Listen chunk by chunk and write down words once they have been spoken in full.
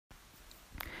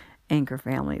Anchor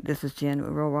family, this is Jen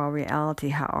with Real Raw Reality.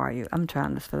 How are you? I'm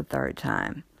trying this for the third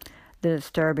time. The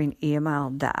disturbing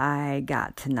email that I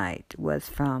got tonight was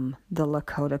from the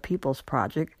Lakota People's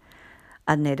Project.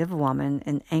 A Native woman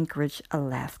in Anchorage,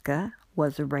 Alaska,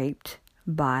 was raped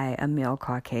by a male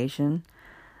Caucasian.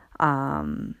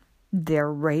 Their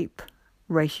rape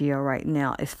ratio right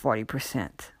now is 40%.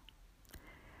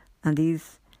 And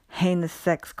these heinous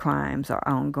sex crimes are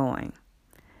ongoing.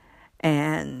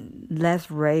 And let's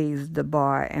raise the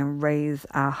bar and raise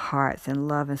our hearts in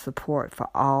love and support for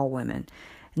all women.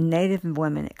 Native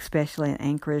women, especially in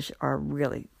Anchorage, are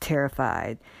really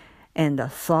terrified. And the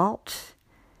assault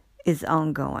is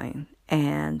ongoing.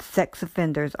 And sex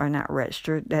offenders are not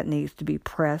registered. That needs to be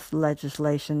pressed.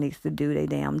 Legislation needs to do their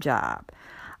damn job.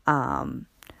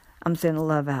 I'm sending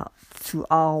love out to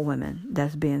all women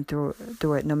that's been through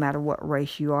it, no matter what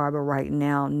race you are. But right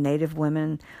now, Native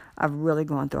women are really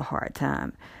going through a hard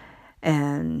time.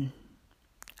 And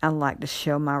I'd like to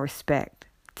show my respect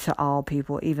to all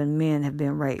people. Even men have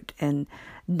been raped. And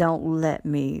don't let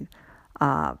me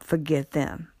forget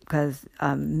them, because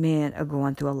men are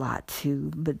going through a lot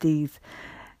too. But these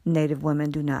Native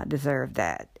women do not deserve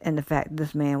that. And the fact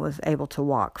this man was able to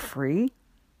walk free.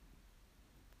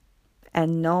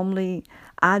 And normally,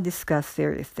 I discuss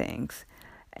serious things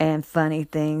and funny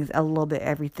things, a little bit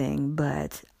everything,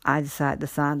 but I decided to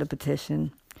sign the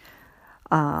petition.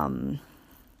 Actually,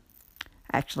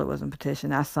 it wasn't a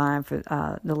petition. I signed for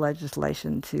the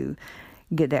legislation to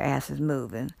get their asses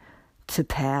moving, to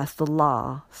pass the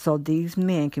law so these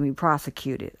men can be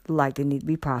prosecuted like they need to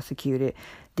be prosecuted.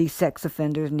 These sex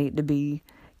offenders need to be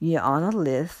on a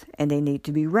list, and they need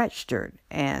to be registered.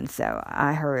 And so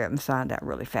I hurry up and signed that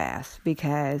really fast,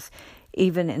 because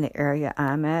even in the area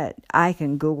I'm at, I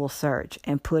can Google search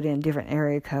and put in different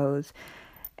area codes,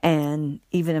 and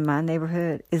even in my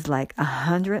neighborhood, it's like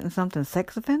 100 and something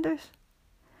sex offenders.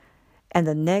 And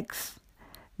the next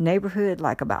neighborhood,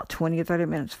 like about 20 or 30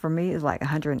 minutes from me, is like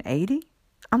 180.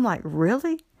 I'm like,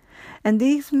 really? And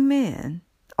these men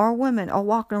or women are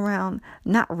walking around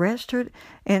not registered,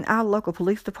 and our local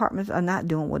police departments are not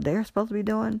doing what they're supposed to be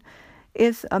doing.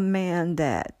 It's a man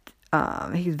that,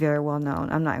 he's very well known.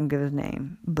 I'm not going to give his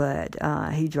name, but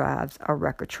he drives a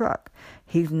record truck.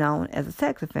 He's known as a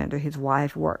sex offender. His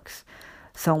wife works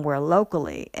somewhere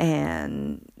locally,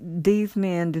 and these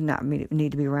men do not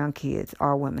need to be around kids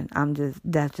or women.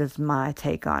 That's just my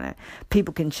take on it.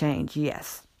 People can change,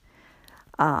 yes.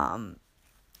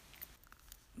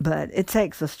 But it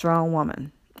takes a strong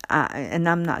woman, and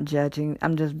I'm not judging,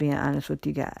 I'm just being honest with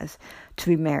you guys, to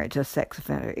be married to a sex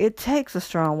offender. It takes a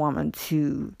strong woman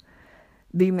to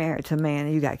be married to a man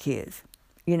and you got kids.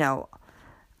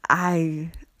 I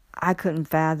couldn't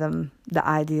fathom the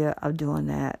idea of doing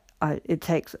that. It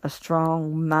takes a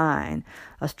strong mind,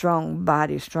 a strong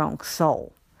body, a strong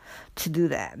soul to do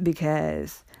that,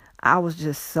 because I was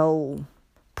just so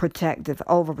protective,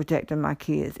 overprotecting my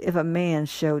kids. If a man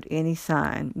showed any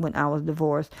sign when I was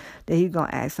divorced that he's going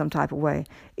to act some type of way,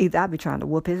 either I'd be trying to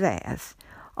whoop his ass,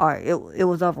 or it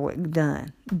was over with,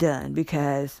 done,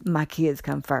 because my kids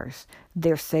come first.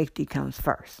 Their safety comes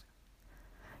first.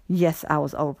 Yes, I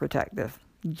was overprotective.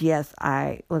 Yes,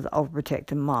 I was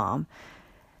overprotecting mom.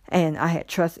 And I had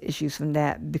trust issues from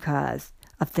that because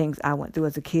of things I went through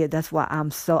as a kid. That's why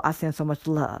I send so much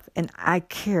love. And I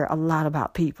care a lot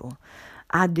about people.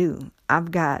 I do.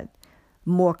 I've got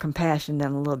more compassion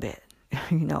than a little bit,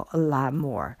 a lot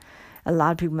more. A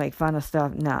lot of people make fun of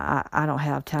stuff. Now, I don't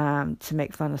have time to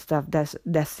make fun of stuff.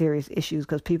 That's serious issues,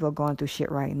 because people are going through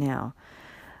shit right now.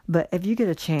 But if you get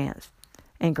a chance,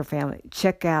 Anchor family,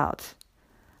 check out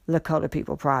Lakota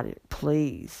People Project.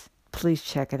 Please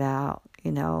check it out,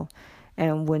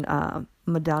 And when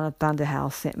Madonna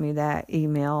Thunderhouse sent me that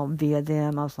email via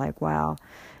them, I was like, wow.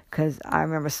 Because I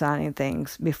remember signing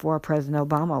things before President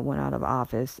Obama went out of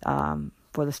office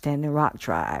for the Standing Rock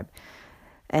tribe.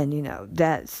 And,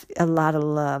 that's a lot of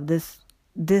love.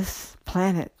 This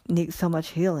planet needs so much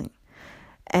healing.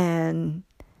 And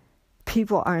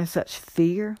people are in such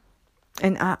fear.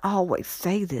 And I always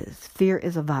say this, fear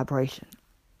is a vibration.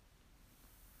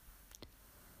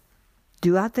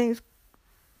 Do I think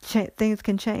things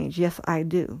can change? Yes, I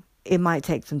do. It might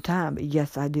take some time, but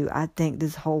yes, I do. I think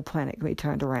this whole planet can be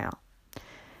turned around.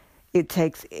 It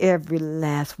takes every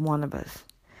last one of us.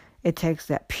 It takes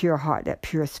that pure heart, that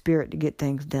pure spirit to get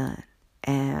things done.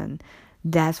 And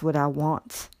that's what I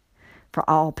want for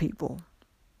all people.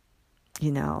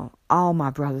 All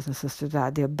my brothers and sisters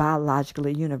out there,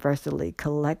 biologically, universally,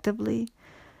 collectively.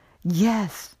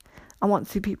 Yes, I want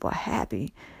to see people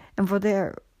happy. And for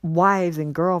their wives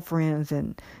and girlfriends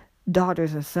and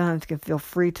daughters and sons can feel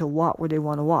free to walk where they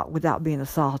want to walk without being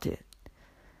assaulted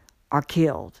or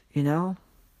killed,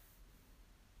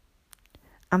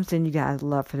 I'm sending you guys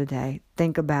love for today.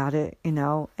 Think about it,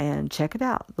 and check it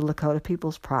out, the Lakota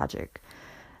People's Project.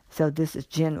 So this is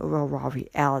Jen Raw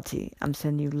Reality. I'm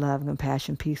sending you love,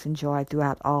 compassion, peace, and joy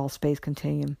throughout all space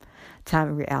continuum, time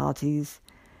and realities,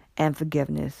 and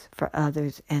forgiveness for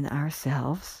others and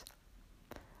ourselves.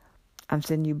 I'm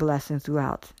sending you blessings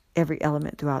throughout every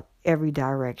element, throughout every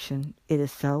direction. It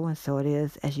is so, and so it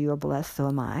is. As you are blessed, so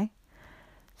am I.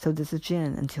 So this is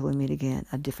Jen. Until we meet again,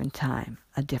 a different time,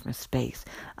 a different space,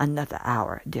 another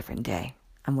hour, a different day.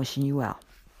 I'm wishing you well.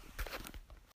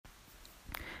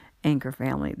 Anchor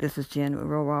family, this is Jen with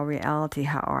Raw Reality.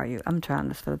 How are you? I'm trying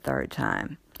this for the third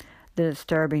time. The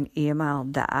disturbing email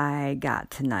that I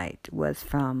got tonight was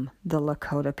from the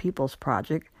Lakota People's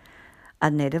Project.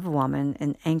 A Native woman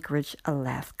in Anchorage,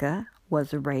 Alaska,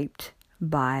 was raped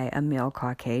by a male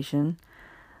Caucasian.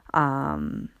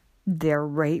 Their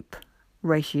rape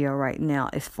ratio right now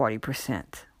is 40%.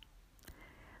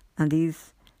 And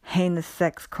these heinous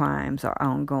sex crimes are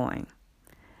ongoing.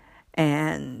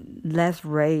 And let's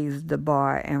raise the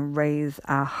bar and raise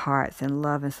our hearts in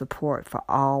love and support for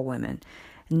all women.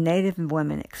 Native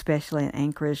women, especially in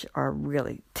Anchorage, are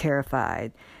really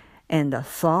terrified. And the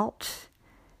assault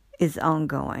is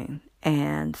ongoing.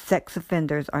 And sex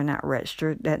offenders are not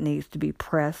registered. That needs to be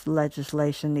pressed.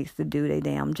 Legislation needs to do their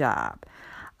damn job.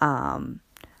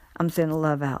 I'm sending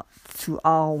love out to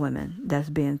all women that's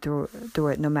been through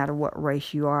it, no matter what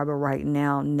race you are. But right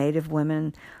now, Native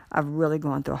women are really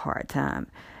going through a hard time.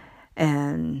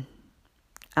 And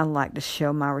I like to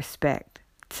show my respect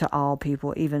to all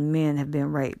people. Even men have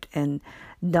been raped. And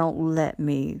don't let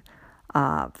me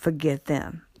forget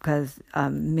them, because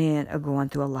men are going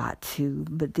through a lot too.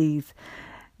 But these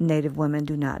Native women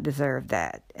do not deserve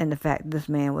that. And the fact this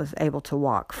man was able to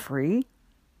walk free.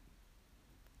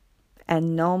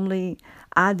 And normally,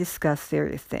 I discuss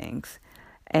serious things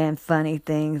and funny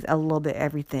things, a little bit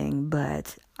everything,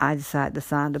 but I decided to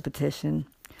sign the petition.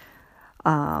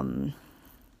 Actually,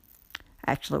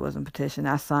 it wasn't a petition.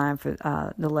 I signed for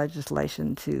the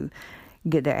legislation to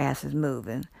get their asses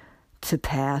moving, to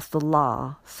pass the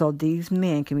law so these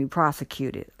men can be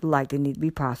prosecuted like they need to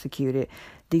be prosecuted.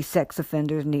 These sex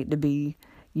offenders need to be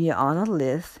on a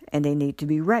list, and they need to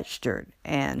be registered.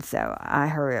 And so I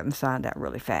hurry up and signed that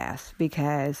really fast,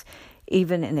 because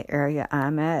even in the area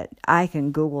I'm at, I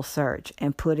can Google search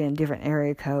and put in different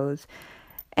area codes,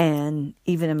 and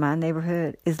even in my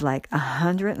neighborhood, it's like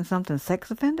 100 and something sex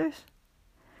offenders.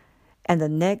 And the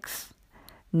next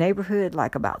neighborhood,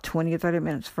 like about 20 or 30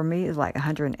 minutes from me, is like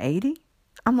 180.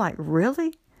 I'm like,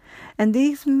 really? And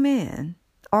these men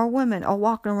or women are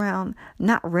walking around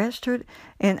not registered,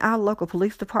 and our local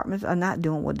police departments are not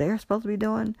doing what they're supposed to be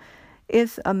doing.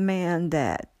 It's a man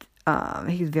that,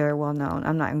 he's very well known.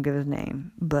 I'm not going to give his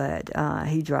name, but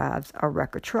he drives a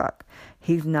record truck.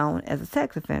 He's known as a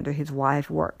sex offender. His wife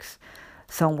works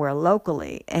somewhere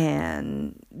locally,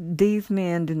 and these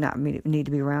men do not need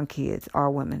to be around kids or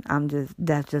women.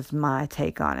 That's just my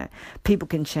take on it. People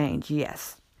can change,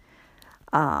 yes.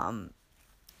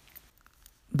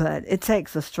 But it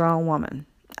takes a strong woman,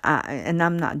 and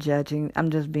I'm not judging, I'm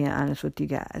just being honest with you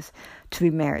guys, to be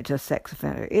married to a sex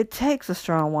offender. It takes a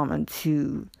strong woman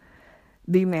to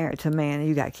be married to a man and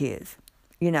you got kids.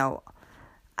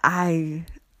 I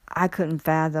couldn't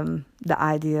fathom the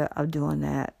idea of doing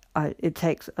that. It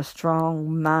takes a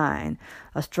strong mind,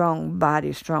 a strong body,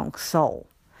 a strong soul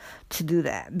to do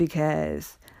that,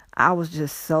 because I was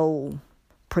just so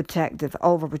protective,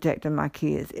 overprotecting my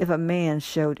kids. If a man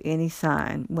showed any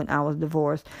sign when I was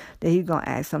divorced that he's going to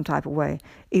act some type of way,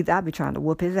 either I'd be trying to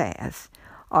whoop his ass,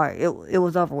 or it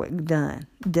was over with,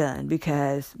 done,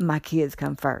 because my kids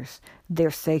come first.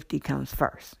 Their safety comes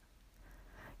first.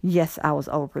 Yes, I was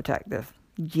overprotective.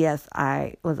 Yes,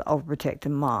 I was an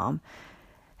overprotective mom.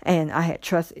 And I had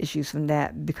trust issues from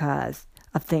that because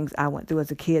of things I went through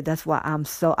as a kid. That's why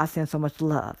I send so much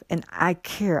love. And I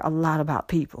care a lot about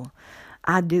people.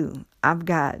 I do. I've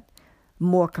got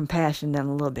more compassion than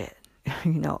a little bit,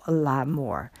 a lot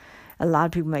more. A lot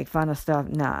of people make fun of stuff.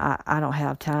 Now, I don't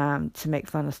have time to make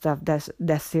fun of stuff.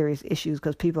 That's serious issues,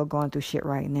 because people are going through shit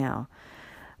right now.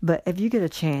 But if you get a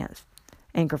chance,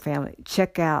 Anchor family,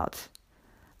 check out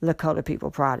Lakota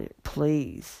People Project.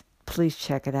 Please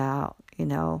check it out,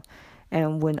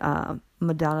 And when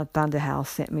Madonna Thunderhouse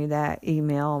sent me that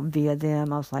email via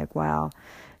them, I was like, wow.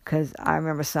 Because I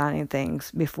remember signing things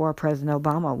before President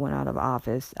Obama went out of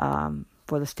office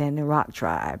for the Standing Rock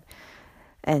tribe.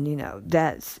 And,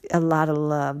 that's a lot of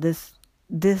love.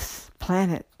 This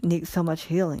planet needs so much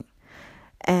healing.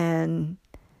 And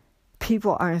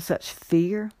people are in such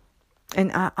fear.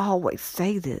 And I always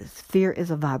say this, fear is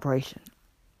a vibration.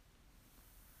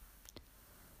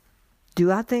 Do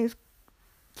I think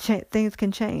things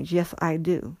can change? Yes, I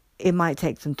do. It might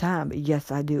take some time, but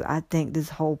yes, I do. I think this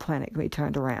whole planet can be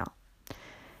turned around.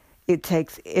 It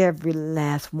takes every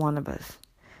last one of us.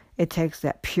 It takes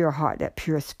that pure heart, that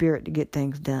pure spirit to get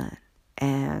things done.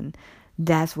 And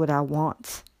that's what I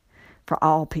want for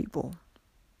all people.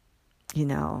 You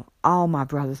know, all my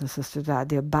brothers and sisters out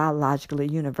there, biologically,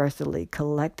 universally,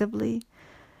 collectively.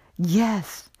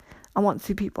 Yes, I want to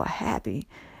see people happy.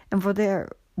 And for their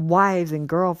wives and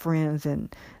girlfriends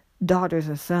and daughters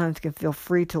and sons can feel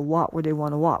free to walk where they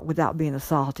want to walk without being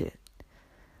assaulted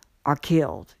or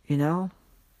killed, you know.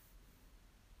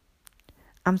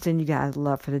 I'm sending you guys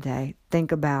love for today.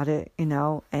 Think about it, you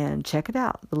know, and check it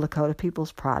out, the Lakota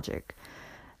People's Project.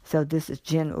 So this is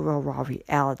Jen Raw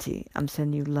Reality. I'm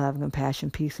sending you love, compassion,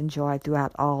 peace, and joy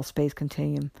throughout all space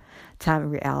continuum, time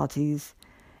and realities,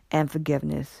 and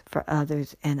forgiveness for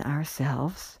others and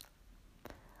ourselves.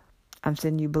 I'm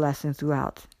sending you blessings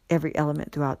throughout every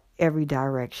element, throughout every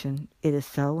direction. It is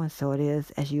so, and so it is.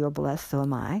 As you are blessed, so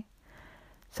am I.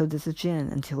 So this is Jen.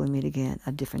 Until we meet again,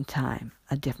 a different time,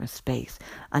 a different space,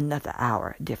 another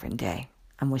hour, a different day.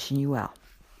 I'm wishing you well.